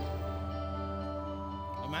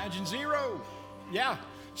Imagine zero. Yeah.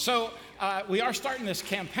 So we are starting this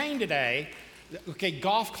campaign today. Okay,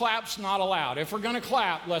 golf claps not allowed. If we're going to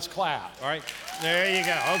clap, let's clap. All right. There you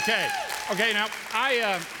go. Okay. Okay. Now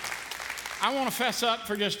I want to fess up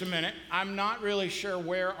for just a minute. I'm not really sure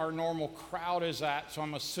where our normal crowd is at, so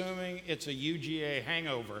I'm assuming it's a UGA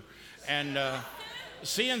hangover. And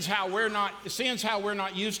seeing how we're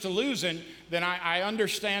not used to losing, then I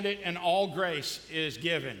understand it, and all grace is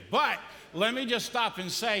given. But let me just stop and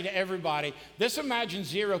say to everybody, this Imagine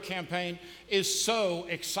Zero campaign is so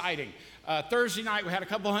exciting. Thursday night, we had a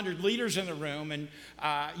couple hundred leaders in the room, and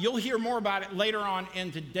you'll hear more about it later on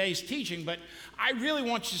in today's teaching, but I really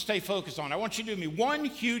want you to stay focused on it. I want you to do me one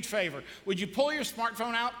huge favor. Would you pull your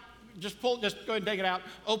smartphone out? Just go ahead and take it out,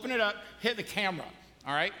 open it up, hit the camera,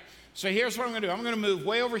 all right? So here's what I'm gonna do. I'm gonna move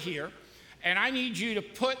way over here, and I need you to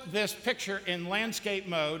put this picture in landscape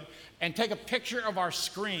mode and take a picture of our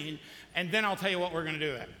screen, and then I'll tell you what we're gonna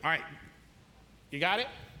do with it. All right, you got it?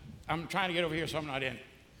 I'm trying to get over here so I'm not in.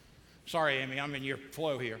 Sorry, Amy, I'm in your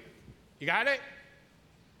flow here. You got it?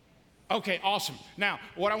 Okay, awesome. Now,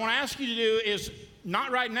 what I want to ask you to do is,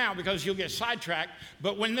 not right now because you'll get sidetracked,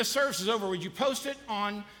 but when this service is over, would you post it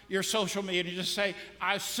on your social media and just say,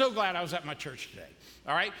 I'm so glad I was at my church today.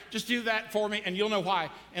 All right? Just do that for me, and you'll know why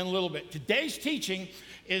in a little bit. Today's teaching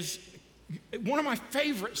is one of my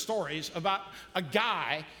favorite stories about a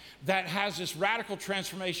guy that has this radical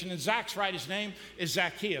transformation, and Zach's right, his name is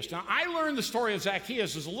Zacchaeus. Now, I learned the story of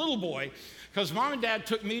Zacchaeus as a little boy because mom and dad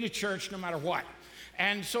took me to church no matter what.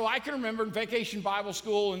 And so I can remember in vacation Bible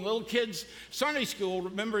school and little kids Sunday school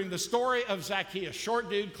remembering the story of Zacchaeus. Short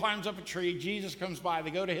dude climbs up a tree, Jesus comes by, they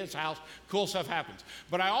go to his house, cool stuff happens.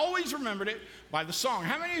 But I always remembered it by the song.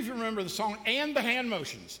 How many of you remember the song and the hand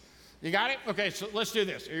motions? You got it? Okay, so let's do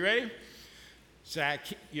this. Are you ready?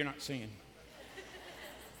 You're not singing.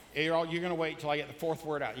 You're going to wait till I get the fourth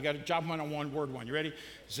word out. You got to jump on one word one. You ready?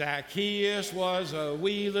 Zacchaeus was a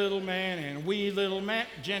wee little man, and wee little man.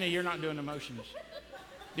 Jenny, you're not doing the motions.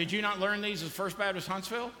 Did you not learn these at First Baptist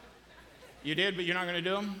Huntsville? You did, but you're not going to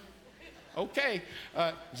do them? Okay.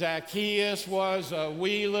 Zacchaeus was a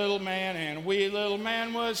wee little man, and wee little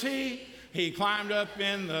man was he. He climbed up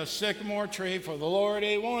in the sycamore tree for the Lord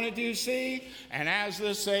he wanted to see. And as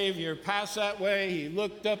the Savior passed that way, he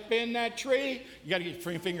looked up in that tree. You got to get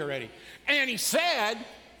your finger ready. And he said,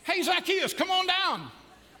 hey, Zacchaeus, come on down.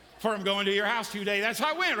 For I'm going to your house today. That's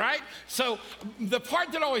how it went, right? So the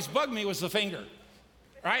part that always bugged me was the finger,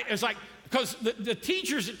 right? It's like, because the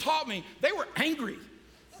teachers that taught me, they were angry.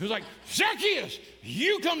 It was like, Zacchaeus,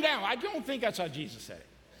 you come down. I don't think that's how Jesus said it.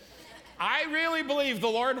 I really believe the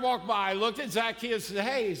Lord walked by, looked at Zacchaeus, and said,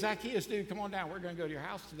 hey, Zacchaeus, dude, come on down. We're going to go to your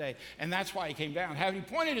house today. And that's why he came down. Had he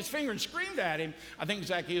pointed his finger and screamed at him, I think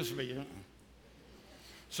Zacchaeus would be,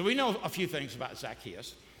 So we know a few things about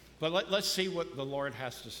Zacchaeus, but let's see what the Lord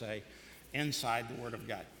has to say inside the Word of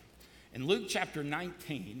God. In Luke chapter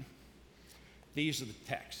 19, these are the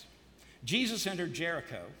texts. Jesus entered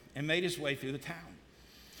Jericho and made his way through the town.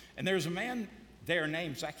 And there was a man there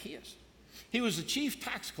named Zacchaeus. He was the chief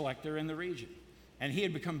tax collector in the region, and he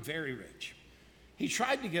had become very rich. He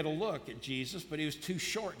tried to get a look at Jesus, but he was too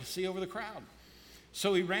short to see over the crowd.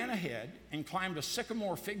 So he ran ahead and climbed a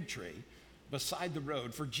sycamore fig tree beside the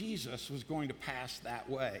road, for Jesus was going to pass that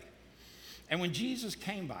way. And when Jesus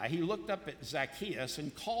came by, he looked up at Zacchaeus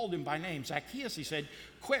and called him by name. Zacchaeus, he said,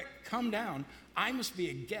 quick, come down. I must be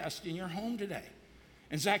a guest in your home today.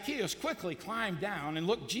 And Zacchaeus quickly climbed down and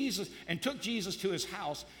took Jesus to his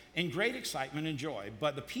house in great excitement and joy.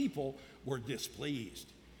 But the people were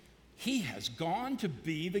displeased. He has gone to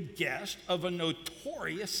be the guest of a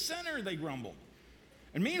notorious sinner, they grumbled.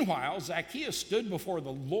 And meanwhile, Zacchaeus stood before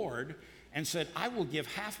the Lord and said, I will give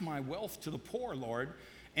half my wealth to the poor, Lord.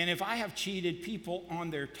 And if I have cheated people on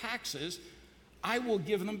their taxes, I will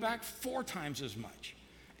give them back 4 times as much.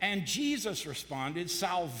 And Jesus responded,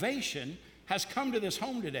 salvation has come to this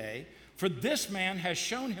home today, for this man has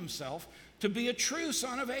shown himself to be a true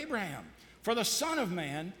son of Abraham. For the Son of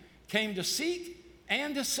Man came to seek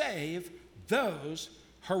and to save those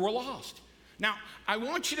who were lost. Now, I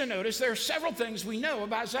want you to notice there are several things we know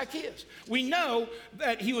about Zacchaeus. We know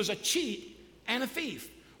that he was a cheat and a thief.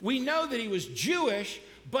 We know that he was Jewish,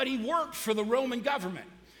 but he worked for the Roman government.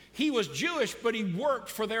 He was Jewish, but he worked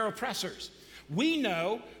for their oppressors. We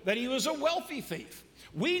know that he was a wealthy thief.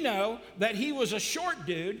 We know that he was a short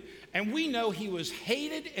dude, and we know he was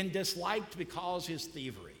hated and disliked because of his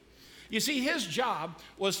thievery. You see, his job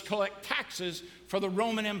was to collect taxes for the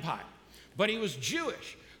Roman Empire, but he was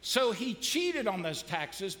Jewish. So he cheated on those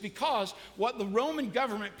taxes because what the Roman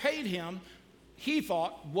government paid him, he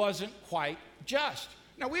thought wasn't quite just.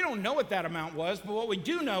 Now, we don't know what that amount was, but what we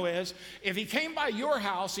do know is if he came by your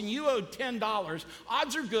house and you owed $10,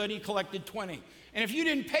 odds are good he collected 20. And if you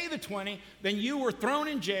didn't pay the 20, then you were thrown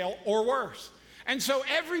in jail or worse. And so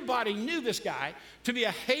everybody knew this guy to be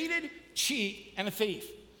a hated cheat and a thief.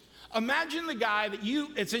 Imagine the guy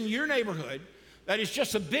it's in your neighborhood that is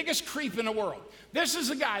just the biggest creep in the world. This is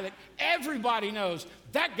a guy that everybody knows,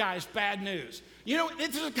 that guy's bad news. You know,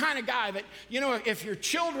 this is the kind of guy that, you know, if your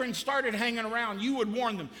children started hanging around, you would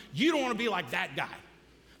warn them, you don't want to be like that guy.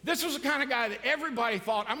 This was the kind of guy that everybody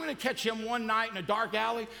thought, I'm going to catch him one night in a dark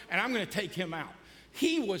alley and I'm going to take him out.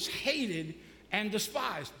 He was hated and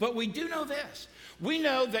despised. But we do know this. We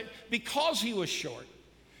know that because he was short,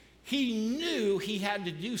 he knew he had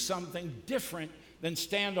to do something different than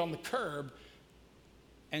stand on the curb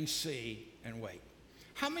and see and wait.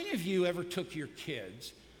 How many of you ever took your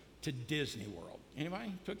kids to Disney World?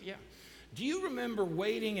 Anybody? Yeah. Do you remember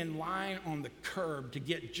waiting in line on the curb to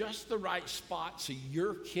get just the right spot so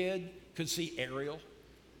your kid could see Ariel?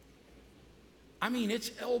 I mean,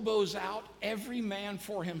 it's elbows out, every man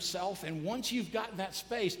for himself, and once you've gotten that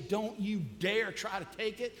space, don't you dare try to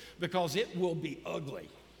take it because it will be ugly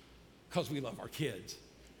because we love our kids.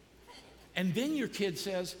 And then your kid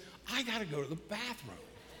says, I got to go to the bathroom.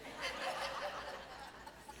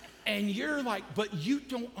 And you're like, but you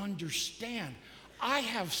don't understand. I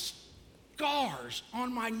have scars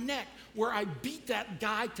on my neck where I beat that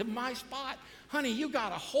guy to my spot. Honey, you got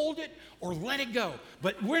to hold it or let it go.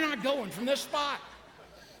 But we're not going from this spot.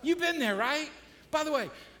 You've been there, right? By the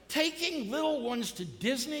way, taking little ones to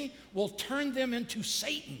Disney will turn them into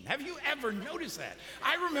Satan. Have you ever noticed that?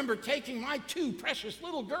 I remember taking my 2 precious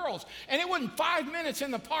little girls, and it wasn't 5 minutes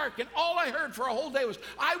in the park, and all I heard for a whole day was,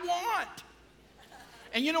 I want.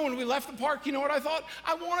 And you know, when we left the park, you know what I thought?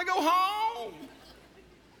 I want to go home.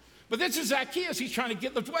 But this is Zacchaeus. He's trying to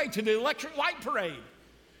get the way to the electric light parade.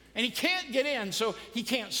 And he can't get in, so he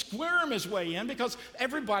can't squirm his way in because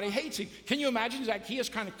everybody hates him. Can you imagine Zacchaeus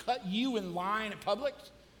trying to cut you in line at Publix?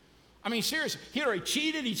 I mean, seriously, he already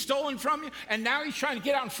cheated, he's stolen from you, and now he's trying to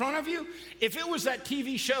get out in front of you? If it was that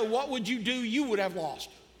TV show, what would you do? You would have lost.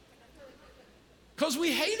 Because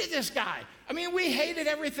we hated this guy. I mean, we hated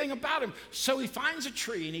everything about him. So he finds a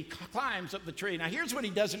tree and he climbs up the tree. Now, here's what he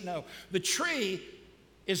doesn't know. The tree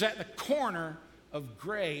is at the corner of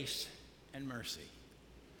grace and mercy.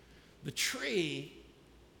 The tree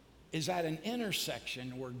is at an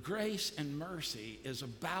intersection where grace and mercy is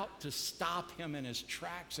about to stop him in his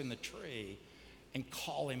tracks in the tree and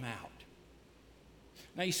call him out.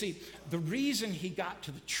 Now, you see, the reason he got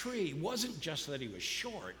to the tree wasn't just that he was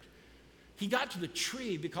short. He got to the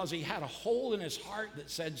tree because he had a hole in his heart that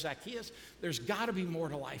said, Zacchaeus, there's got to be more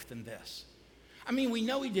to life than this. I mean, we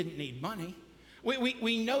know he didn't need money.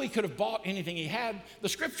 We know he could have bought anything he had. The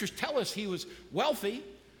scriptures tell us he was wealthy.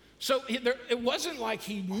 So it wasn't like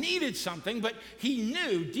he needed something, but he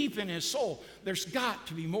knew deep in his soul, there's got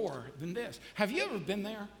to be more than this. Have you ever been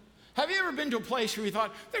there? Have you ever been to a place where you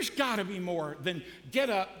thought, there's got to be more than get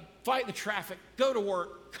up, fight the traffic, go to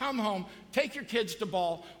work, come home, take your kids to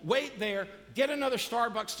ball, wait there, get another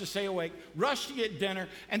Starbucks to stay awake, rush to get dinner,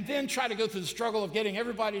 and then try to go through the struggle of getting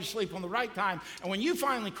everybody to sleep on the right time. And when you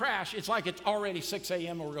finally crash, it's like it's already 6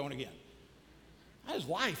 a.m. and we're going again. That is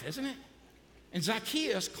life, isn't it? And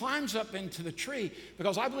Zacchaeus climbs up into the tree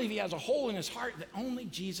because I believe he has a hole in his heart that only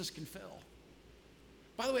Jesus can fill.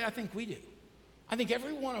 By the way, I think we do. I think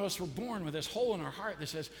every one of us were born with this hole in our heart that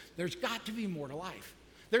says, there's got to be more to life.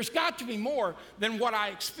 There's got to be more than what I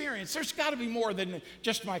experience. There's got to be more than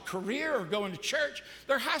just my career or going to church.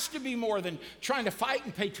 There has to be more than trying to fight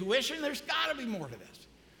and pay tuition. There's got to be more to this.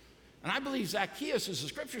 And I believe Zacchaeus, as the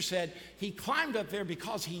scripture said, he climbed up there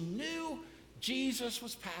because he knew Jesus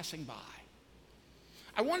was passing by.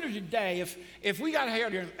 I wonder today if we got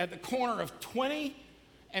here at the corner of 20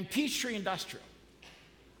 and Peachtree Industrial,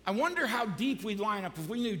 I wonder how deep we'd line up if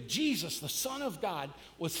we knew Jesus, the Son of God,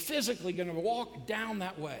 was physically going to walk down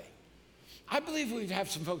that way. I believe we'd have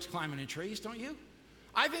some folks climbing in trees, don't you?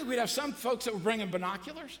 I think we'd have some folks that were bringing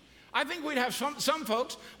binoculars. I think we'd have some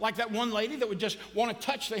folks, like that one lady, that would just want to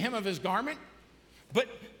touch the hem of his garment. But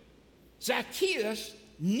Zacchaeus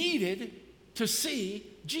needed to see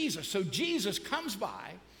Jesus. So Jesus comes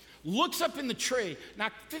by, looks up in the tree. Now,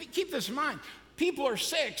 keep this in mind. People are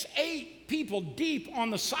 6, 8 people deep on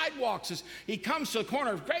the sidewalks as he comes to the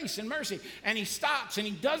corner of grace and mercy, and he stops, and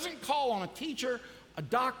he doesn't call on a teacher, a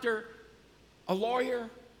doctor, a lawyer.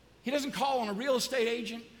 He doesn't call on a real estate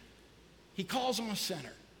agent. He calls on a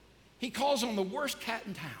sinner. He calls on the worst cat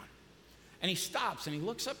in town, and he stops, and he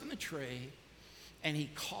looks up in the tree, and he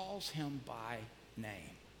calls him by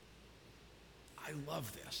name. I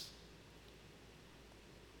love this.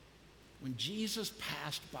 when Jesus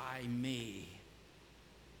passed by me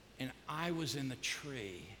and I was in the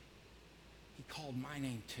tree, he called my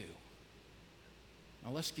name too.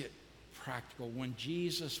 Now let's get practical. When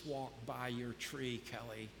Jesus walked by your tree,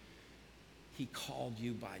 Kelly, he called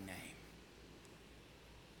you by name.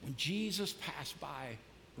 When Jesus passed by,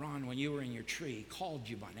 Ron, when you were in your tree, he called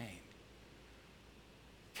you by name.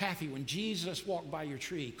 Kathy, when Jesus walked by your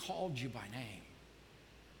tree, he called you by name.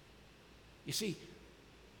 You see,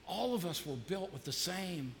 all of us were built with the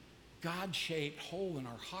same God-shaped hole in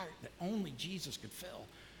our heart that only Jesus could fill.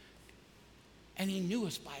 And he knew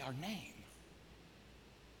us by our name.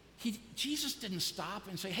 Jesus didn't stop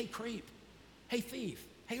and say, hey, creep, hey, thief,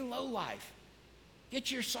 hey, lowlife,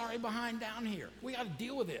 get your sorry behind down here. We got to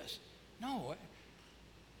deal with this. No,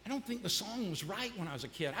 I don't think the song was right when I was a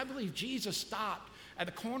kid. I believe Jesus stopped at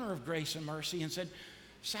the corner of Grace and Mercy and said,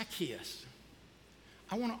 Zacchaeus,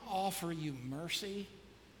 I want to offer you mercy.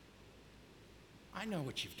 I know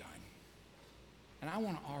what you've done. And I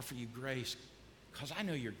want to offer you grace because I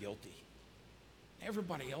know you're guilty.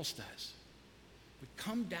 Everybody else does. But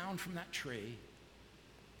come down from that tree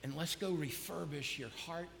and let's go refurbish your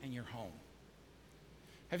heart and your home.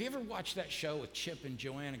 Have you ever watched that show with Chip and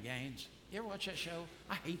Joanna Gaines? You ever watch that show?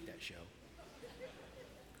 I hate that show.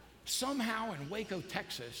 Somehow in Waco,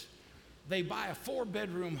 Texas, they buy a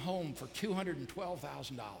 4-bedroom home for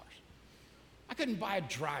 $212,000. I couldn't buy a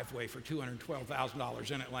driveway for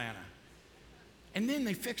 $212,000 in Atlanta. And then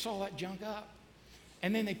they fix all that junk up.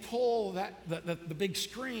 And then they pull the big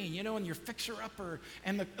screen, you know, and your fixer-upper,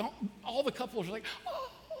 and all the couples are like, oh.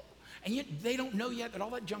 And yet they don't know yet that all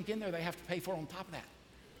that junk in there they have to pay for on top of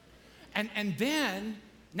that. And then,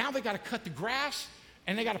 now they got to cut the grass,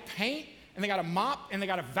 and they got to paint, and they got to mop, and they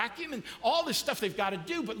got to vacuum, and all this stuff they've got to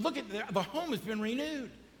do. But look at the home has been renewed.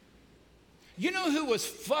 You know who was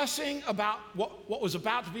fussing about what was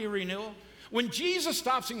about to be a renewal? When Jesus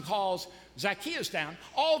stops and calls Zacchaeus down,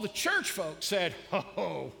 all the church folks said,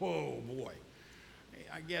 oh, whoa, boy.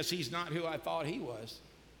 I guess he's not who I thought he was.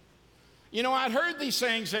 You know, I'd heard these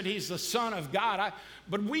things that he's the Son of God,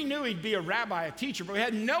 but we knew he'd be a rabbi, a teacher, but we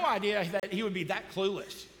had no idea that he would be that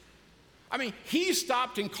clueless. I mean, he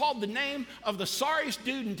stopped and called the name of the sorriest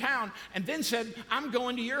dude in town and then said, I'm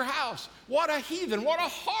going to your house. What a heathen, what a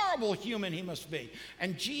horrible human he must be.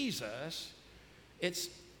 And Jesus, it's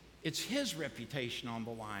his reputation on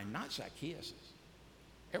the line, not Zacchaeus'.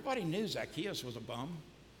 Everybody knew Zacchaeus was a bum.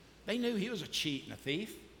 They knew he was a cheat and a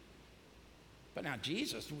thief. But now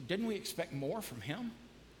Jesus, didn't we expect more from him?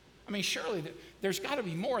 I mean, surely there's got to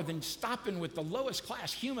be more than stopping with the lowest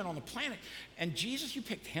class human on the planet. And Jesus, you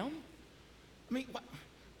picked him? I mean,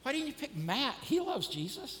 why didn't you pick Matt? He loves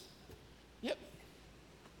Jesus. Yep.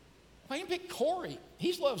 Why didn't you pick Corey?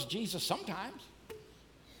 He loves Jesus sometimes.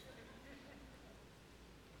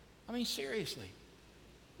 I mean, seriously,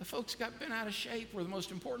 the folks got bent out of shape were the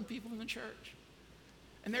most important people in the church.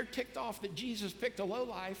 And they're ticked off that Jesus picked a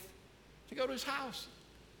lowlife to go to his house.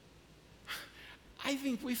 I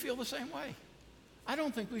think we feel the same way. I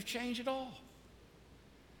don't think we've changed at all.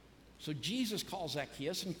 So Jesus calls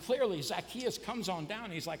Zacchaeus, and clearly Zacchaeus comes on down.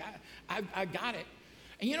 And he's like, I got it.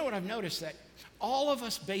 And you know what I've noticed? That all of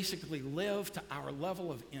us basically live to our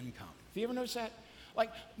level of income. Have you ever noticed that? Like,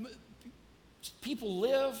 people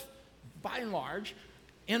live, by and large,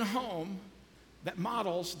 in a home that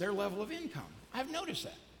models their level of income. I've noticed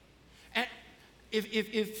that. And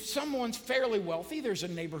if someone's fairly wealthy, there's a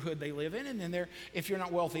neighborhood they live in, and then if you're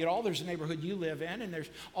not wealthy at all, there's a neighborhood you live in, and there's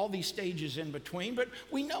all these stages in between, but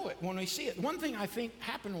we know it when we see it. One thing I think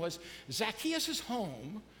happened was Zacchaeus'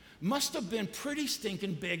 home must have been pretty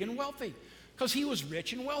stinking big and wealthy, because he was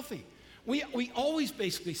rich and wealthy. We always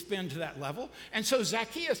basically spend to that level, and so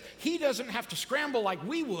Zacchaeus, he doesn't have to scramble like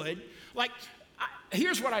we would.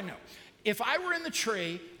 Here's what I know. If I were in the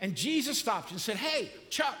tree and Jesus stopped and said, hey,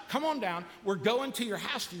 Chuck, come on down, we're going to your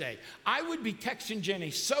house today, I would be texting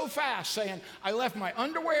Jenny so fast saying, I left my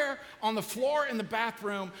underwear on the floor in the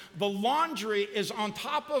bathroom, the laundry is on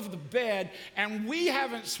top of the bed, and we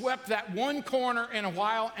haven't swept that one corner in a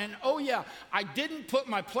while, and oh yeah, I didn't put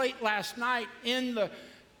my plate last night in the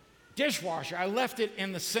dishwasher, I left it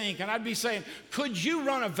in the sink. And I'd be saying, could you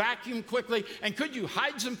run a vacuum quickly, and could you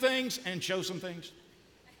hide some things and show some things?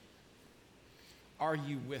 Are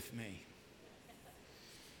you with me?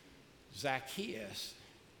 Zacchaeus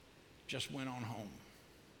just went on home.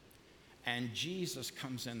 And Jesus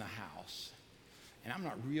comes in the house. And I'm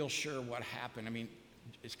not real sure what happened. I mean,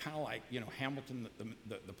 it's kind of like, Hamilton,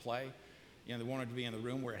 the play. They wanted to be in the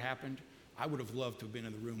room where it happened. I would have loved to have been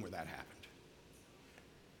in the room where that happened.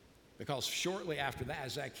 Because shortly after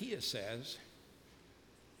that, Zacchaeus says,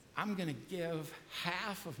 I'm going to give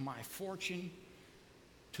half of my fortune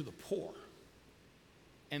to the poor.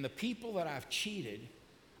 And the people that I've cheated,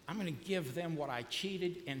 I'm going to give them what I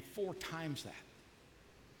cheated and 4 times that.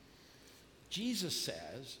 Jesus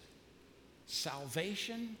says,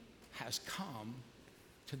 salvation has come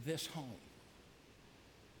to this home.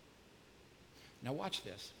 Now watch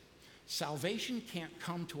this. Salvation can't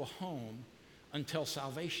come to a home until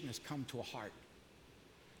salvation has come to a heart.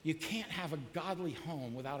 You can't have a godly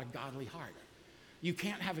home without a godly heart. You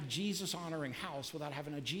can't have a Jesus-honoring house without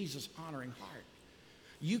having a Jesus-honoring heart.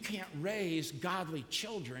 You can't raise godly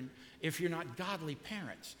children if you're not godly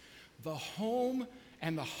parents. The home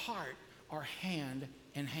and the heart are hand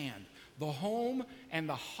in hand. The home and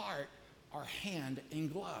the heart are hand in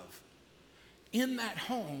glove. In that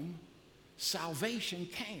home, salvation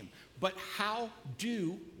came. But how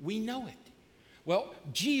do we know it? Well,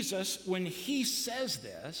 Jesus, when he says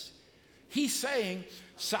this, he's saying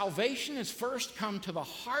salvation has first come to the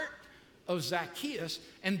heart of Zacchaeus,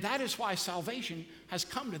 and that is why salvation has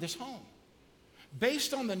come to this home.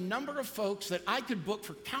 Based on the number of folks that I could book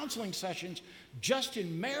for counseling sessions just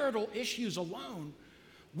in marital issues alone,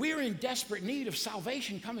 we're in desperate need of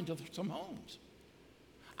salvation coming to some homes.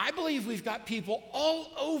 I believe we've got people all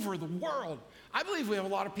over the world. I believe we have a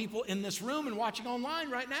lot of people in this room and watching online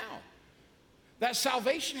right now that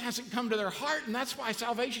salvation hasn't come to their heart, and that's why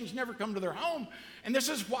salvation's never come to their home. And this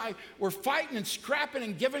is why we're fighting and scrapping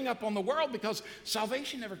and giving up on the world, because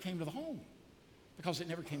salvation never came to the home, because it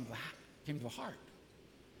never came to the heart.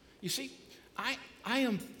 You see, I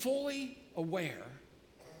am fully aware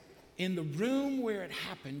in the room where it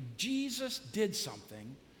happened, Jesus did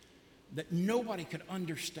something that nobody could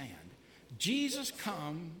understand. Jesus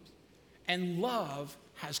comes, and love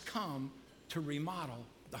has come to remodel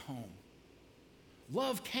the home.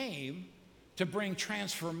 Love came to bring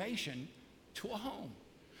transformation to a home.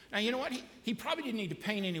 Now, you know what? He probably didn't need to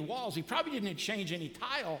paint any walls. He probably didn't need to change any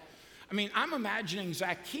tile. I mean, I'm imagining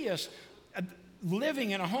Zacchaeus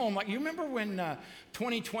living in a home. Like, you remember when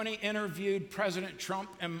 2020 interviewed President Trump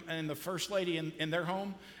and the First Lady in their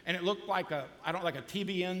home, and it looked like a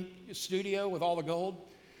TBN studio with all the gold?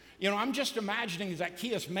 You know, I'm just imagining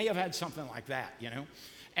Zacchaeus may have had something like that, you know?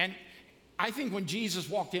 And I think when Jesus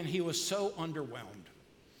walked in, he was so underwhelmed.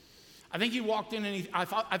 I think he walked in and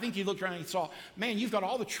I think he looked around and he saw, man, you've got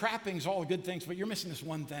all the trappings, all the good things, but you're missing this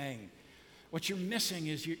one thing. What you're missing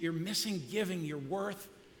is you're missing giving your worth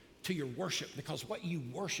to your worship, because what you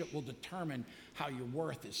worship will determine how your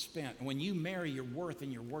worth is spent. And when you marry your worth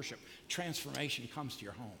and your worship, transformation comes to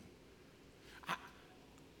your home.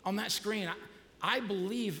 On that screen, I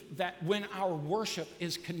believe that when our worship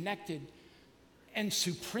is connected and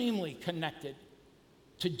supremely connected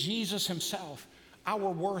to Jesus himself,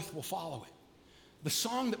 our worth will follow it. The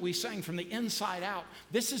song that we sang, From the Inside Out,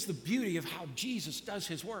 this is the beauty of how Jesus does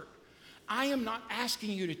his work. I am not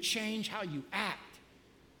asking you to change how you act.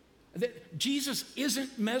 That Jesus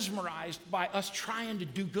isn't mesmerized by us trying to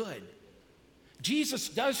do good. Jesus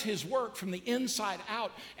does his work from the inside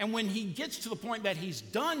out, and when he gets to the point that he's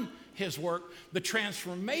done his work, the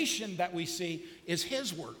transformation that we see is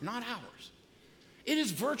his work, not ours. It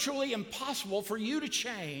is virtually impossible for you to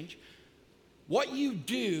change what you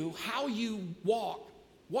do, how you walk,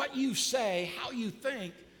 what you say, how you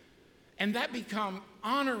think, and that become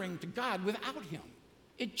honoring to God without him.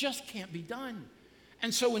 It just can't be done.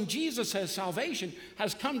 And so when Jesus says salvation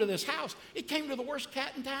has come to this house, it came to the worst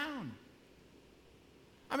cat in town.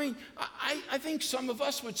 I mean, I think some of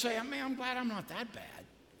us would say, man, I'm glad I'm not that bad.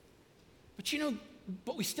 But you know,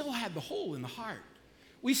 we still had the hole in the heart.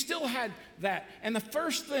 We still had that. And the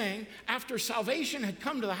first thing after salvation had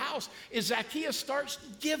come to the house is Zacchaeus starts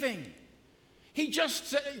giving. He just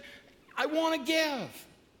said, I want to give.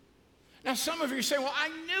 Now, some of you are saying, well, I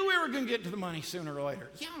knew we were going to get to the money sooner or later.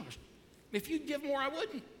 Yeah, if you'd give more, I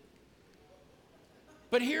wouldn't.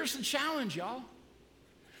 But here's the challenge, y'all.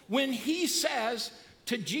 When he says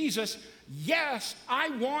to Jesus, yes, I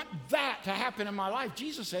want that to happen in my life,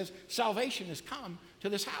 Jesus says salvation has come to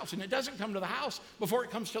this house. And it doesn't come to the house before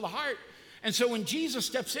it comes to the heart. And so when Jesus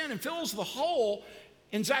steps in and fills the hole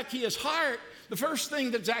in Zacchaeus' heart, the first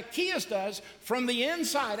thing that Zacchaeus does from the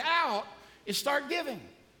inside out is start giving.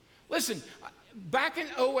 Listen, back in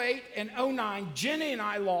 2008 and 2009, Jenny and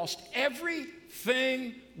I lost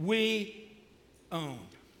everything we owned.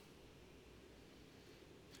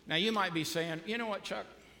 Now, you might be saying, you know what, Chuck?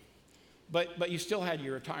 But you still had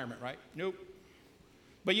your retirement, right? Nope.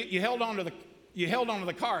 But you held on to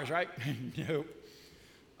the cars, right? Nope.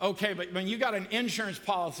 Okay, but when you got an insurance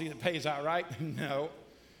policy that pays out, right? No.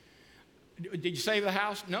 Did you save the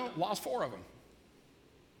house? No, lost 4 of them.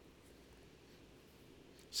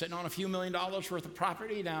 sitting on a few $1,000,000 worth of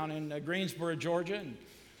property down in Greensboro, Georgia, and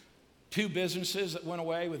 2 businesses that went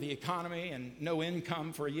away with the economy and no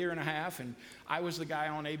income for a year and a half. And I was the guy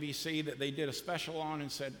on ABC that they did a special on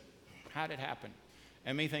and said, how'd it happen?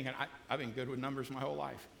 And me thinking, I've been good with numbers my whole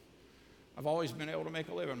life. I've always been able to make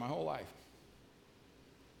a living my whole life.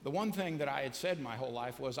 The one thing that I had said my whole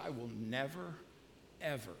life was, I will never,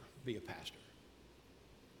 ever be a pastor.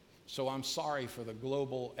 So I'm sorry for the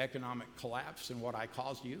global economic collapse and what I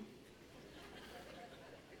caused you.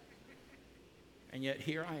 And yet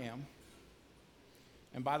here I am.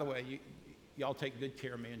 And by the way, y'all take good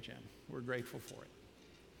care of me and Jim. We're grateful for it.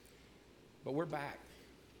 But we're back.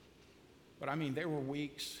 But I mean, there were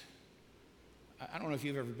weeks, I don't know if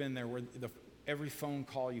you've ever been there, where every phone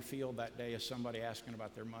call you feel that day is somebody asking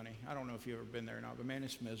about their money. I don't know if you've ever been there or not, but man,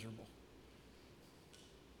 it's miserable.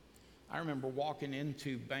 I remember walking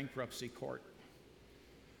into bankruptcy court,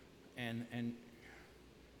 and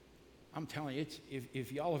I'm telling you,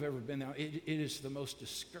 if y'all have ever been there, it is the most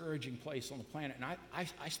discouraging place on the planet. And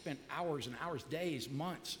I spent hours and hours, days,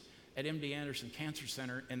 months at MD Anderson Cancer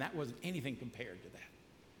Center, and that wasn't anything compared to that.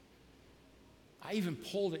 I even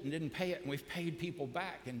pulled it and didn't pay it, and we've paid people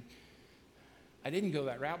back. And I didn't go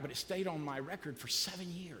that route, but it stayed on my record for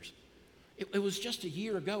 7 years. It was just a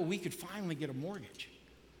year ago we could finally get a mortgage.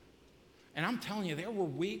 And I'm telling you, there were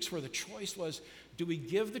weeks where the choice was, do we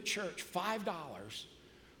give the church $5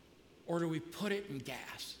 or do we put it in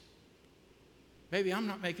gas? Baby, I'm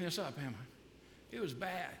not making this up, am I? It was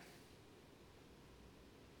bad.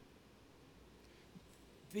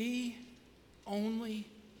 The only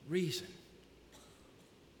reason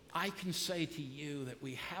I can say to you that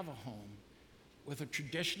we have a home with a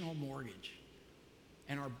traditional mortgage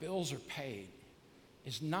and our bills are paid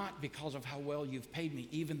is not because of how well you've paid me,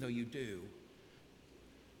 even though you do.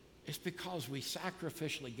 It's because we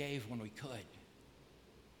sacrificially gave when we could.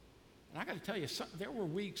 And I got to tell you, there were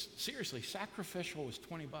weeks, seriously, sacrificial was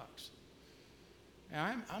 $20.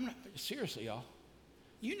 And I'm not, seriously, y'all.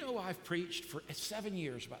 You know I've preached for 7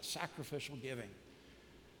 years about sacrificial giving.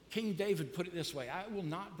 King David put it this way, I will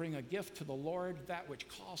not bring a gift to the Lord that which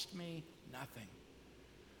cost me nothing.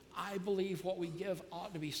 I believe what we give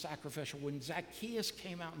ought to be sacrificial. When Zacchaeus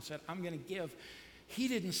came out and said, I'm going to give, he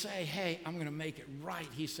didn't say, hey, I'm going to make it right.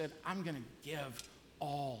 He said, I'm going to give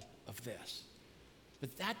all of this.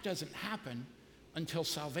 But that doesn't happen until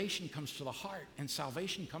salvation comes to the heart and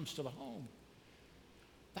salvation comes to the home.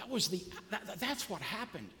 That's what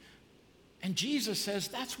happened. And Jesus says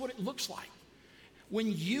that's what it looks like.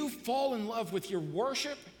 When you fall in love with your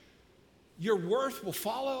worship, your worth will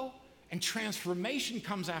follow, and transformation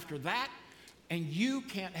comes after that, and you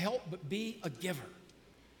can't help but be a giver.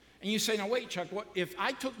 And you say, now wait, Chuck, what if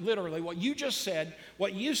I took literally what you just said,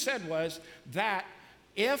 what you said was that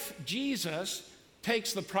if Jesus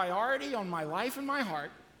takes the priority on my life and my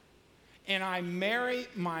heart, and I marry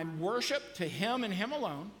my worship to him and him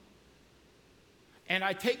alone, and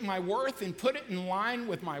I take my worth and put it in line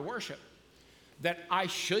with my worship, that I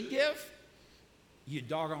should give, you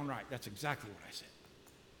doggone right. That's exactly what I said.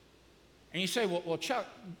 And you say, well, Chuck,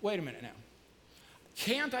 wait a minute now.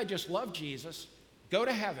 Can't I just love Jesus, go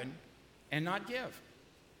to heaven, and not give?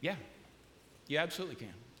 Yeah, you absolutely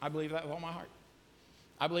can. I believe that with all my heart.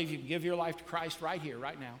 I believe you can give your life to Christ right here,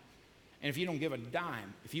 right now. And if you don't give a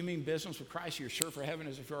dime, if you mean business with Christ, you're sure for heaven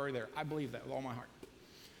as if you're already there. I believe that with all my heart.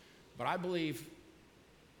 But I believe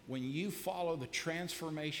when you follow the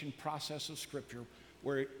transformation process of Scripture,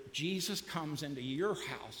 where Jesus comes into your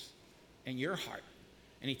house and your heart,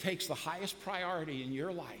 and he takes the highest priority in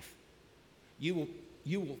your life, you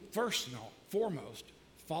will first and foremost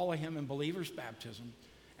follow him in believer's baptism.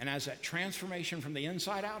 And as that transformation from the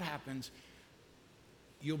inside out happens,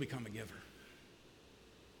 you'll become a giver.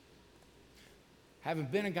 Having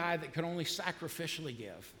been a guy that could only sacrificially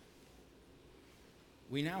give,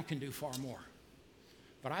 we now can do far more.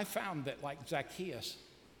 But I found that, like Zacchaeus,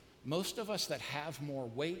 most of us that have more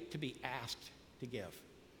wait to be asked to give.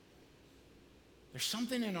 There's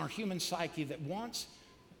something in our human psyche that wants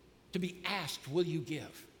to be asked, will you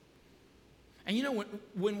give? And you know,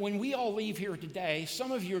 when we all leave here today,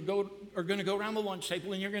 some of you are going to go around the lunch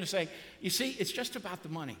table and you're going to say, you see, it's just about the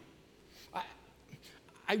money.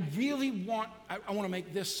 I really want to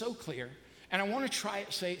make this so clear, and I want to try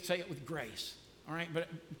it, say it with grace, all right? But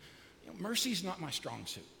mercy's not my strong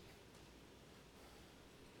suit.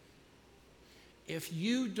 If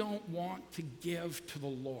you don't want to give to the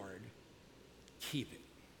Lord, keep it.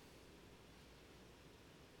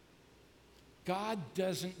 God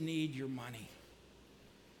doesn't need your money,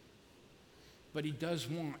 but he does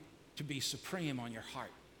want to be supreme on your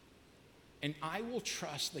heart. and I will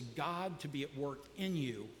trust the God to be at work in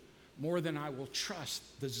you more than I will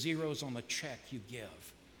trust the zeros on the check you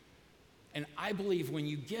give. And I believe when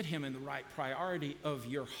you get him in the right priority of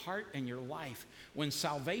your heart and your life, when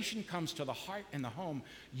salvation comes to the heart and the home,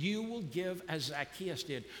 you will give as Zacchaeus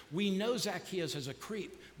did. We know Zacchaeus as a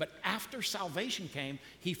creep, but after salvation came,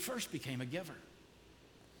 he first became a giver.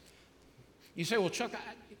 You say, well, Chuck,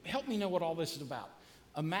 help me know what all this is about.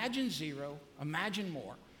 Imagine zero, imagine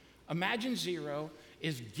more. Imagine zero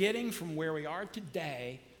is getting from where we are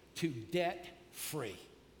today to debt-free.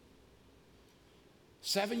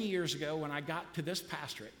 7 years ago, when I got to this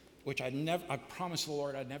pastorate, which I promised the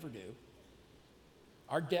Lord I'd never do,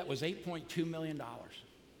 our debt was $8.2 million.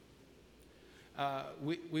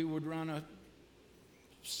 We would run a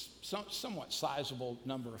somewhat sizable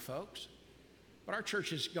number of folks, but our church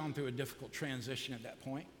has gone through a difficult transition at that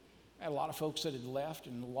point. I had a lot of folks that had left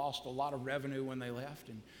and lost a lot of revenue when they left,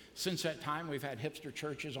 and since that time, we've had hipster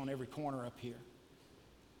churches on every corner up here.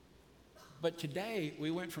 But today, we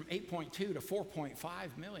went from 8.2 to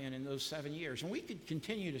 4.5 million in those 7 years. And we could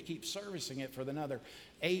continue to keep servicing it for another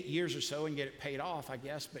 8 years or so and get it paid off, I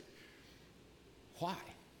guess. But why?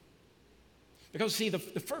 Because, see, the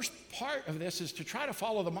first part of this is to try to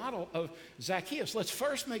follow the model of Zacchaeus. Let's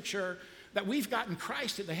first make sure that we've gotten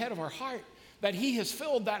Christ at the head of our heart, that he has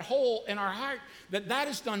filled that hole in our heart, that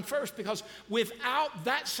is done first. Because without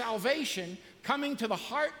that salvation coming to the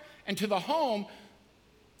heart and to the home,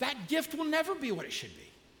 that gift will never be what it should be.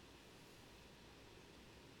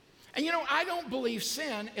 And you know, I don't believe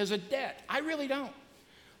sin is a debt. I really don't.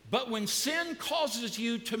 But when sin causes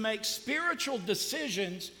you to make spiritual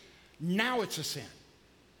decisions, now it's a sin.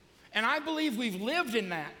 And I believe we've lived in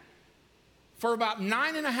that for about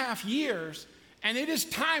 9.5 years, and it is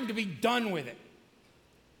time to be done with it.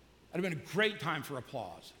 That'd have been a great time for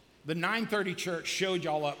applause. The 9:30 church showed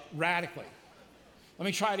y'all up radically. Let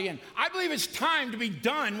me try it again. I believe it's time to be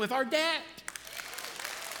done with our debt.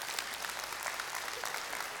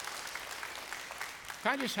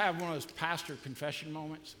 Can I just have one of those pastor confession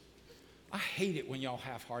moments? I hate it when y'all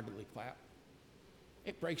half-heartedly clap.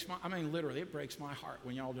 It breaks literally, it breaks my heart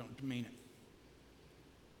when y'all don't mean it.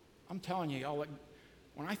 I'm telling you, y'all,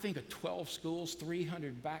 when I think of 12 schools,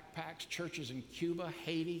 300 backpacks, churches in Cuba,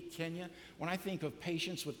 Haiti, Kenya, when I think of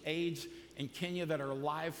patients with AIDS in Kenya that are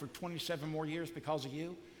alive for 27 more years because of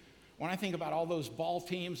you, when I think about all those ball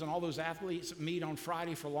teams and all those athletes that meet on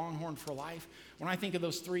Friday for Longhorn for Life, when I think of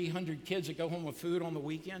those 300 kids that go home with food on the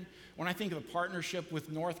weekend, when I think of the partnership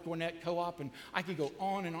with North Gwinnett Co-op, and I could go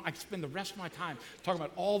on and on. I could spend the rest of my time talking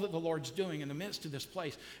about all that the Lord's doing in the midst of this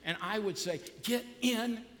place. And I would say, get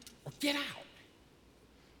in or get out.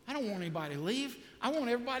 I don't want anybody to leave. I want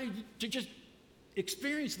everybody to just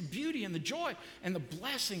experience the beauty and the joy and the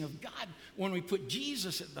blessing of God when we put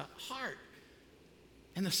Jesus at the heart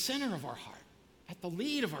and the center of our heart, at the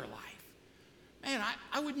lead of our life. Man,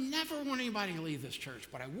 I would never want anybody to leave this church,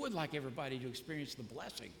 but I would like everybody to experience the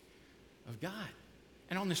blessing of God.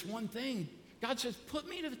 And on this one thing, God says, put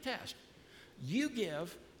me to the test. You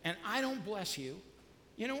give, and I don't bless you.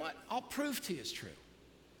 You know what? I'll prove to you it's true.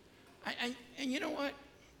 And you know what?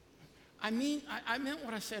 I meant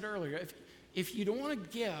what I said earlier. If you don't want to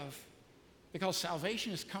give because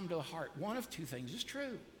salvation has come to the heart, one of two things is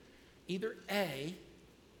true. Either A,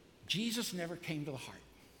 Jesus never came to the heart,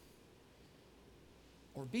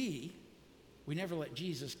 or B, we never let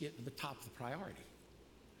Jesus get to the top of the priority.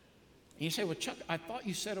 And you say, well, Chuck, I thought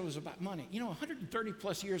you said it was about money. You know, 130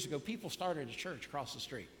 plus years ago, people started a church across the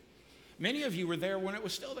street. Many of you were there when it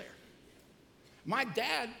was still there. My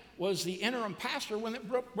dad was the interim pastor when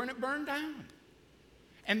it burned down.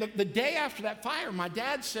 And the day after that fire, my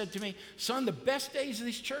dad said to me, son, the best days of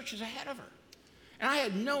this church is ahead of her. And I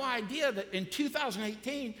had no idea that in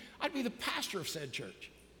 2018, I'd be the pastor of said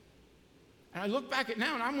church. And I look back at it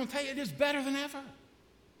now, and I'm going to tell you, it is better than ever.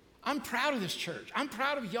 I'm proud of this church. I'm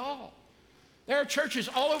proud of y'all. There are churches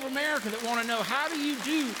all over America that want to know, how do you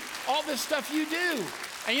do all this stuff you do?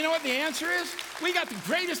 And you know what the answer is? We got the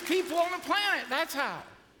greatest people on the planet. That's how.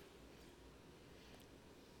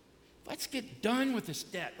 Let's get done with this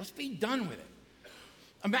debt. Let's be done with it.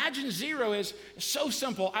 Imagine zero is so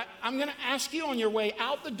simple. I'm going to ask you on your way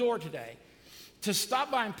out the door today to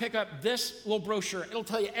stop by and pick up this little brochure. It'll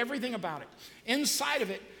tell you everything about it. Inside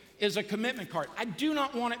of it is a commitment card. I do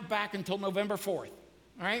not want it back until November 4th.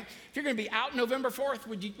 All right? If you're going to be out November 4th,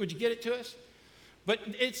 would you get it to us? But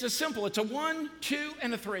it's as simple. It's a 1, 2,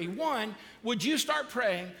 and a 3. 1, would you start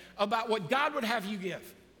praying about what God would have you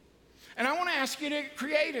give? And I want to ask you to get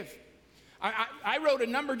creative. I wrote a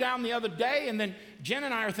number down the other day, and then Jen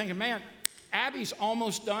and I are thinking, man, Abby's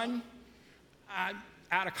almost done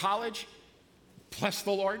out of college, Bless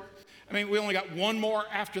the Lord. I mean, we only got one more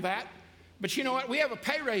after that. But you know what? We have a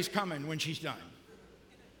pay raise coming when she's done.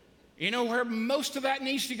 You know where most of that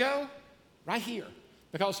needs to go? Right here.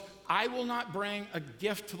 Because I will not bring a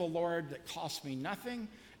gift to the Lord that costs me nothing.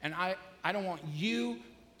 And I don't want you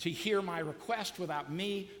to hear my request without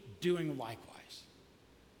me doing likewise.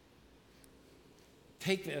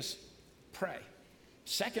 Take this, pray.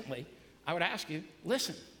 Secondly, I would ask you,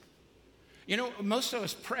 listen. You know, most of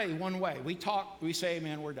us pray one way. We talk, we say,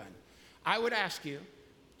 amen, we're done. I would ask you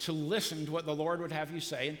to listen to what the Lord would have you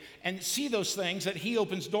say and see those things that he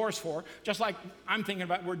opens doors for, just like I'm thinking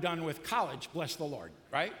about we're done with college, bless the Lord,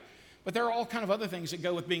 right? But there are all kind of other things that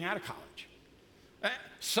go with being out of college.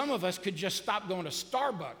 Some of us could just stop going to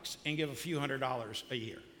Starbucks and give a few $100s a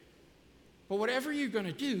year. But whatever you're going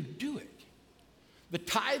to do, do it. The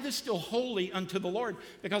tithe is still holy unto the Lord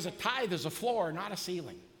because a tithe is a floor, not a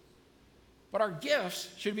ceiling. But our gifts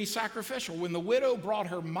should be sacrificial. When the widow brought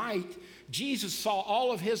her mite, Jesus saw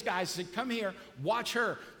all of his guys and said, come here, watch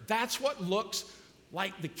her. That's what looks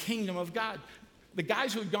like the kingdom of God. The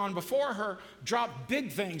guys who had gone before her dropped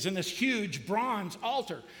big things in this huge bronze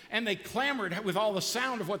altar, and they clamored with all the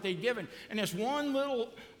sound of what they'd given. And this one little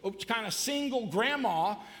kind of single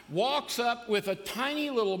grandma walks up with a tiny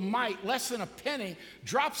little mite, less than a penny,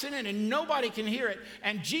 drops it in, and nobody can hear it.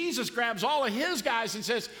 And Jesus grabs all of his guys and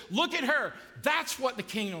says, look at her. That's what the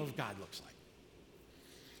kingdom of God looks like.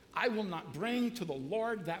 I will not bring to the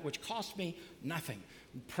Lord that which costs me nothing.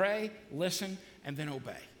 Pray, listen, and then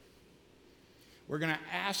obey. We're going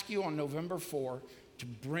to ask you on November 4 to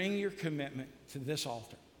bring your commitment to this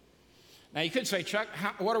altar. Now, you could say, Chuck,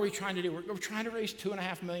 what are we trying to do? We're trying to raise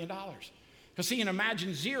 $2.5 million. Because, see, in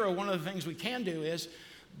Imagine Zero, one of the things we can do is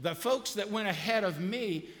the folks that went ahead of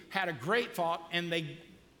me had a great thought, and they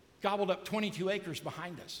gobbled up 22 acres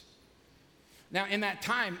behind us. Now, in that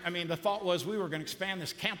time, I mean, the thought was we were going to expand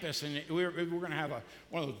this campus, and we were going to have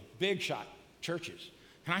one of those big shot churches.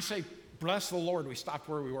 Can I say, bless the Lord, we stopped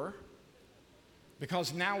where we were?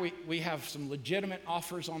 Because now we have some legitimate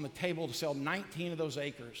offers on the table to sell 19 of those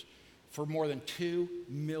acres for more than $2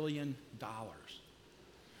 million.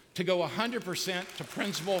 To go 100% to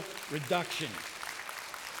principal reduction.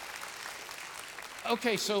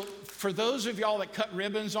 Okay, so for those of y'all that cut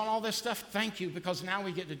ribbons on all this stuff, thank you, because now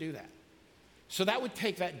we get to do that. So that would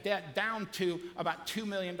take that debt down to about $2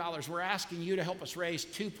 million. We're asking you to help us raise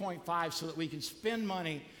 2.5 so that we can spend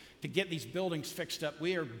money to get these buildings fixed up.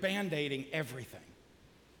 We are band-aiding everything.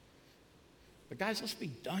 But guys, let's be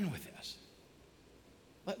done with this.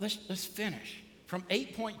 Let's finish. From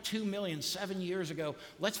 8.2 million 7 years ago,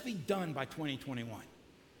 let's be done by 2021.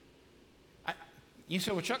 You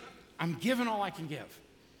say, well, Chuck, I'm giving all I can give.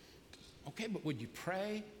 Okay, but would you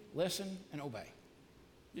pray, listen, and obey?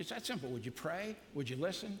 It's that simple. Would you pray? Would you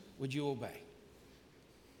listen? Would you obey?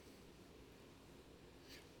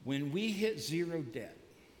 When we hit zero debt,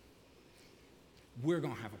 we're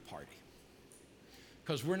going to have a party.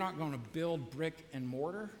 Because we're not going to build brick and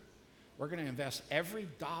mortar. We're going to invest every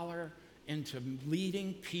dollar into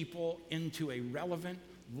leading people into a relevant,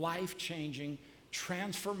 life-changing,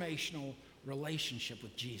 transformational relationship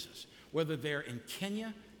with Jesus. Whether they're in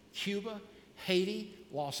Kenya, Cuba, Haiti,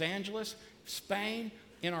 Los Angeles, Spain,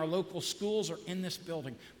 in our local schools, or in this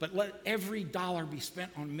building. But let every dollar be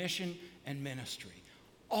spent on mission and ministry.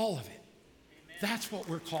 All of it. Amen. That's what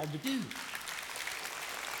we're called to do.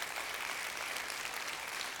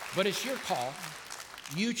 But it's your call.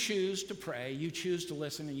 You choose to pray, you choose to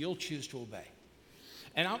listen, and you'll choose to obey.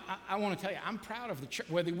 And I want to tell you, I'm proud of the church.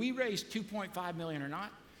 Whether we raise $2.5 million or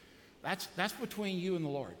not, that's between you and the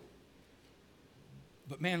Lord.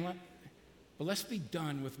 But man, let's be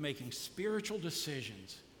done with making spiritual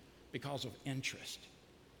decisions because of interest.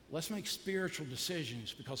 Let's make spiritual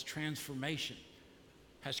decisions because transformation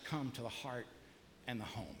has come to the heart and the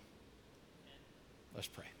home. Let's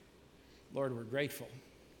pray. Lord, we're grateful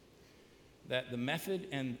that the method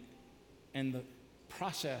and the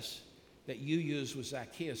process that you used with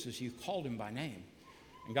Zacchaeus is you called him by name.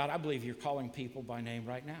 And God, I believe you're calling people by name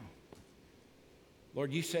right now.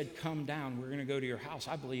 Lord, you said, come down, we're going to go to your house.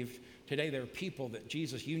 I believe today there are people that,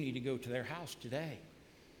 Jesus, you need to go to their house today.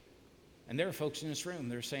 And there are folks in this room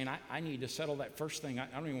that are saying, I need to settle that first thing. I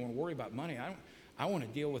don't even want to worry about money. I want to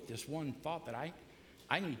deal with this one thought that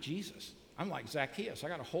I need Jesus. I'm like Zacchaeus. I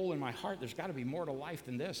got a hole in my heart. There's got to be more to life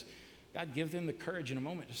than this. God, give them the courage in a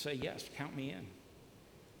moment to say, yes, count me in.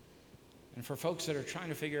 And for folks that are trying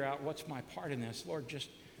to figure out what's my part in this, Lord, just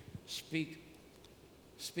speak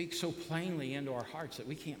so plainly into our hearts that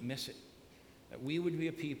we can't miss it. That we would be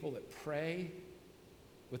a people that pray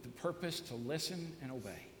with the purpose to listen and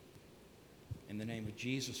obey. In the name of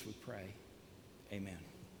Jesus we pray. Amen.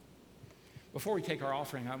 Before we take our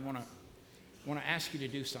offering, I want to ask you to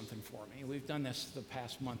do something for me. We've done this the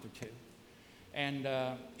past month or two. And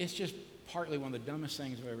it's just partly one of the dumbest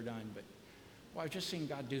things I've ever done. But I've just seen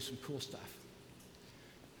God do some cool stuff.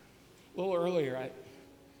 A little earlier,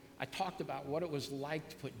 I talked about what it was like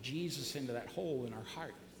to put Jesus into that hole in our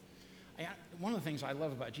heart. One of the things I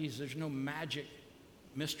love about Jesus, there's no magic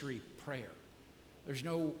mystery prayer. There's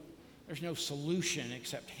no solution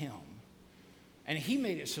except him. And he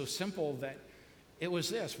made it so simple that it was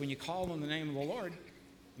this: when you call on the name of the Lord,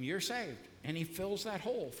 you're saved. And he fills that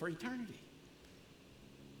hole for eternity.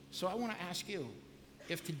 So I want to ask you,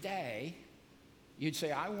 if today you'd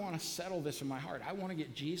say, I want to settle this in my heart. I want to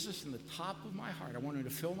get Jesus in the top of my heart. I want him to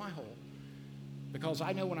fill my hole. Because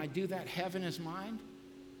I know when I do that, heaven is mine.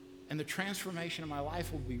 And the transformation of my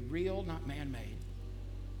life will be real, not man-made.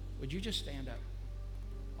 Would you just stand up?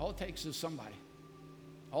 All it takes is somebody.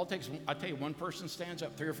 All it takes, I tell you, one person stands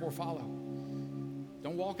up, 3 or 4 follow.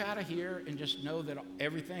 Don't walk out of here and just know that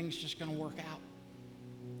everything's just going to work out.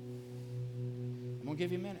 I'm going to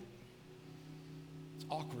give you a minute. It's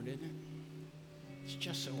awkward, isn't it? It's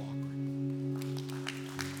just so awkward.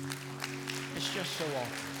 It's just so awkward.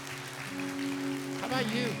 How about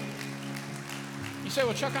you? You say,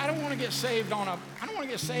 well, Chuck, I don't want to get saved on a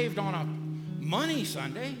money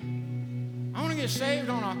Sunday. I want to get saved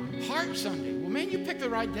on a heart Sunday. Well, man, you picked the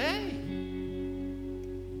right day.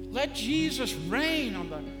 Let Jesus reign on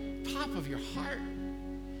the top of your heart.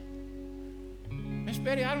 Miss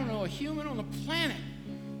Betty, I don't know a human on the planet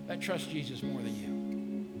that trusts Jesus more than you.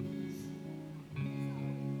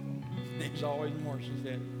 There's always more, she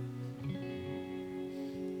said.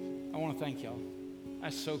 I want to thank y'all.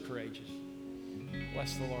 That's so courageous.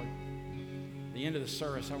 Bless the Lord. At the end of the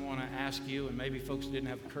service, I want to ask you, and maybe folks didn't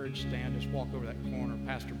have the courage to stand, just walk over that corner.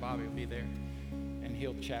 Pastor Bobby will be there, and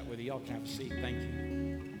he'll chat with you. Y'all can have a seat. Thank you.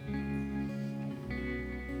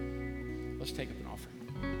 Let's take up an offering.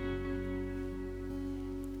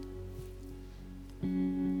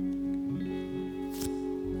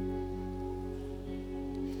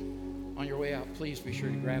 On your way out, please be sure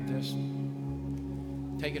to grab this.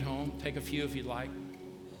 Take it home. Take a few if you'd like.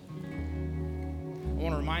 I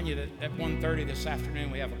want to remind you that at 1:30 this afternoon,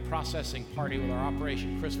 we have a processing party with our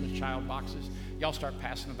Operation Christmas Child boxes. Y'all start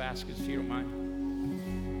passing the baskets if you don't mind.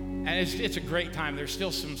 And it's a great time. There's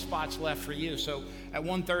still some spots left for you. So at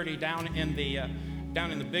 1:30 down in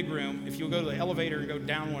the big room, if you'll go to the elevator and go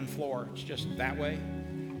down one floor, it's just that way.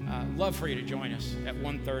 Love for you to join us at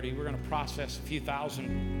 1:30. We're going to process a few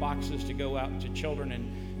thousand boxes to go out to children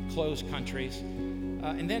in closed countries.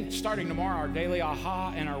 And then starting tomorrow, our daily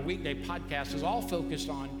aha and our weekday podcast is all focused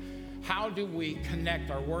on how do we connect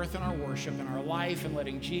our worth and our worship and our life and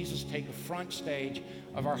letting Jesus take the front stage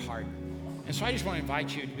of our heart. And so I just want to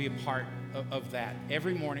invite you to be a part of that.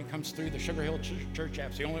 Every morning comes through the Sugar Hill Church app.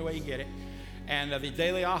 It's the only way you get it. And the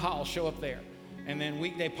daily aha will show up there. And then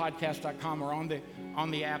weekdaypodcast.com or on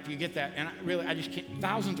the app, you get that. And I just can't,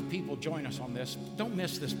 thousands of people join us on this. Don't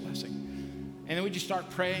miss this blessing. And then we just start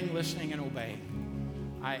praying, listening, and obeying.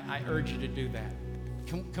 I urge you to do that.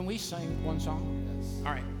 Can we sing one song? Yes.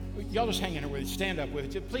 All right. Y'all just hang in there with it. Stand up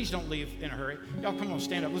with it. Please don't leave in a hurry. Y'all come on,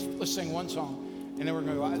 stand up. Let's sing one song. And then we're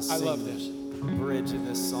going to go, I love this. The bridge of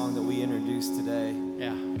this song that we introduced today.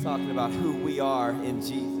 Yeah. Talking about who we are in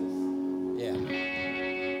Jesus. Yeah.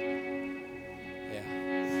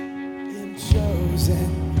 Been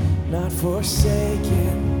chosen, not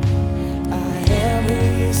forsaken. I am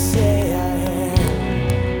who you say I am.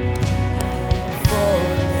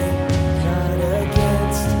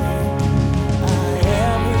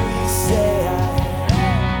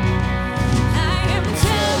 I am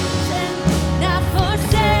chosen, not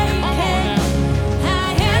forsaken.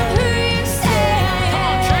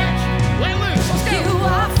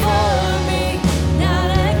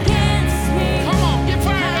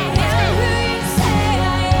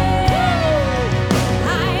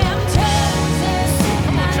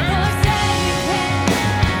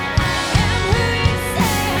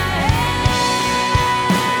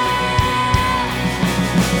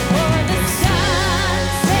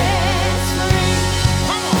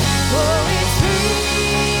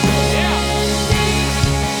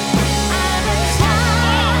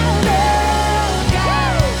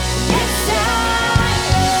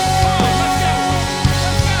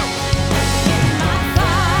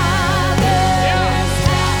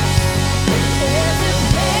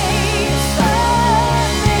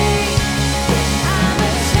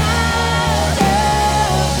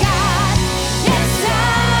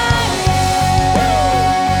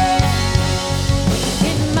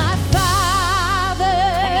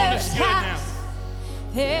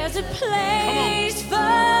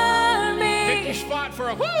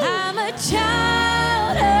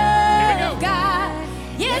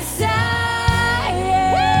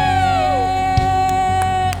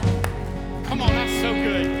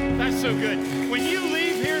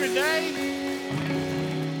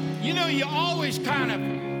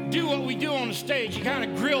 do what we do on the stage. You kind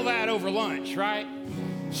of grill that over lunch, right?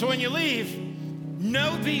 So when you leave,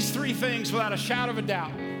 know these 3 things without a shadow of a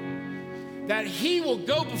doubt. That he will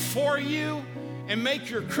go before you and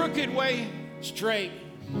make your crooked way straight.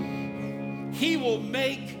 He will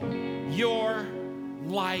make your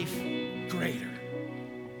life greater.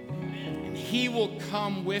 And he will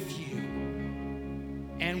come with you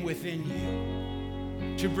and within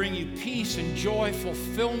you to bring you peace and joy,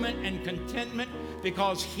 fulfillment and contentment,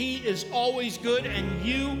 because he is always good and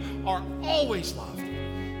you are always loved.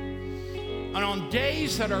 And on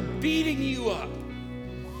days that are beating you up,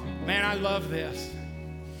 man, I love this.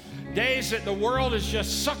 Days that the world is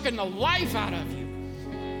just sucking the life out of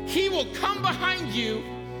you, he will come behind you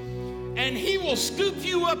and he will scoop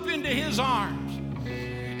you up into his arms.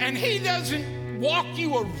 And he doesn't walk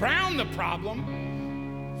you around the problem.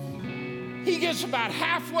 He gets about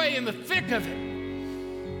halfway in the thick of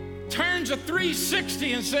it, turns a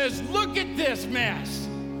 360 and says, look at this mess.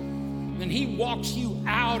 Then he walks you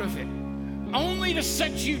out of it, only to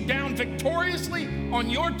set you down victoriously on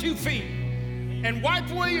your 2 feet and wipe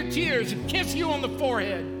away your tears and kiss you on the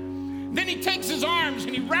forehead. Then he takes his arms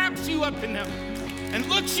and he wraps you up in them and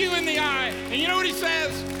looks you in the eye. And you know what he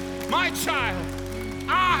says? My child,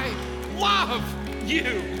 I love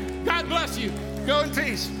you. God bless you. Go in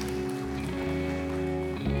peace.